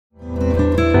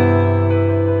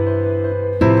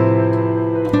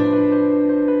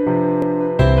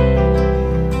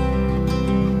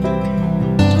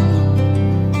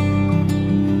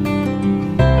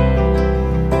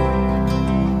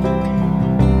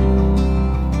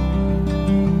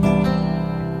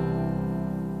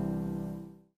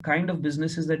kind of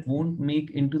businesses that won't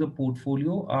make into the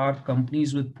portfolio are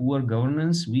companies with poor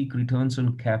governance, weak returns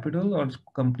on capital, or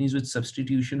companies with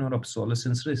substitution or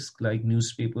obsolescence risk, like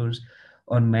newspapers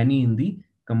or many in the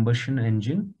combustion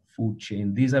engine food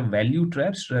chain. These are value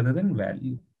traps rather than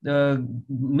value. The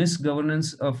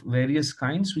misgovernance of various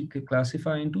kinds we could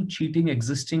classify into cheating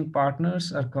existing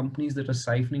partners, are companies that are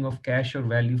siphoning off cash or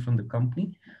value from the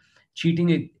company.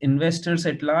 Cheating investors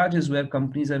at large is where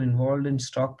companies are involved in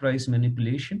stock price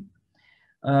manipulation.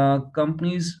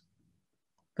 Companies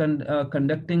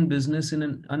conducting business in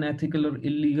an unethical or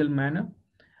illegal manner,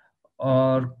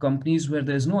 or companies where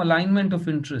there's no alignment of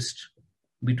interest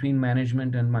between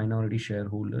management and minority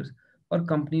shareholders, or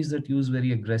companies that use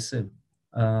very aggressive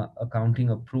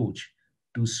accounting approach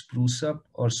to spruce up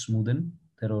or smoothen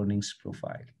their earnings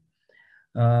profile.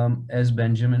 As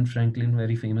Benjamin Franklin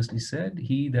very famously said,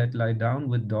 "He that lie down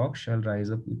with dogs shall rise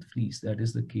up with fleas." That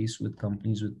is the case with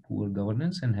companies with poor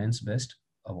governance, and hence best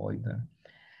avoid them.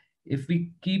 If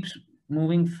we keep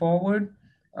moving forward,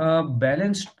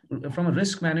 balanced from a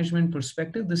risk management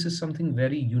perspective, this is something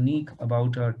very unique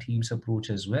about our team's approach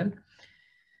as well.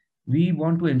 We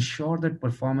want to ensure that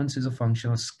performance is a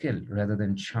function of skill rather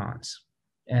than chance.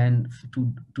 And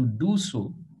to do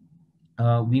so,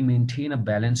 we maintain a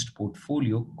balanced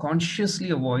portfolio, consciously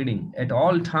avoiding at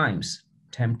all times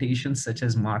temptations such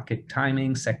as market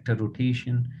timing, sector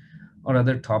rotation, or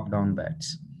other top-down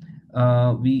bets.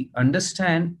 We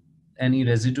understand any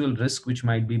residual risk which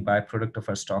might be byproduct of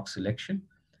our stock selection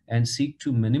and seek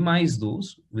to minimize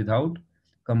those without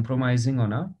compromising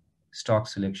on our stock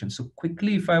selection. So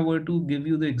quickly, if I were to give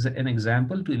you an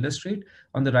example to illustrate,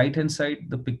 on the right hand side,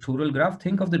 the pictorial graph,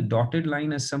 think of the dotted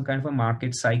line as some kind of a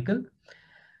market cycle.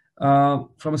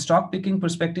 From a stock picking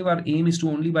perspective, our aim is to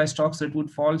only buy stocks that would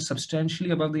fall substantially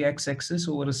above the x-axis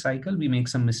over a cycle. We make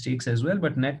some mistakes as well,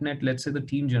 but net, let's say the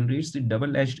team generates the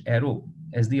double-edged arrow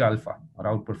as the alpha or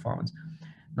outperformance.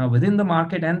 Now, within the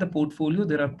market and the portfolio,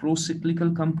 there are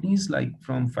pro-cyclical companies like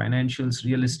from financials,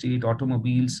 real estate,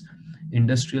 automobiles,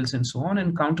 industrials, and so on,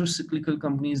 and counter-cyclical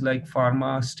companies like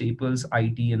pharma, staples,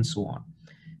 IT, and so on.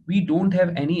 We don't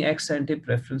have any ex-ante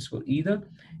preference for either.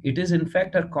 It is in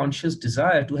fact our conscious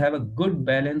desire to have a good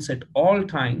balance at all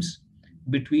times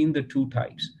between the two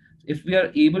types. If we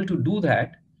are able to do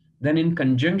that, then in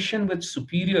conjunction with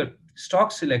superior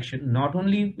stock selection, not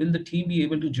only will the team be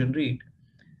able to generate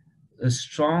a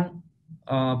strong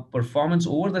performance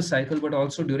over the cycle, but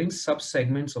also during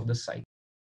sub-segments of the cycle.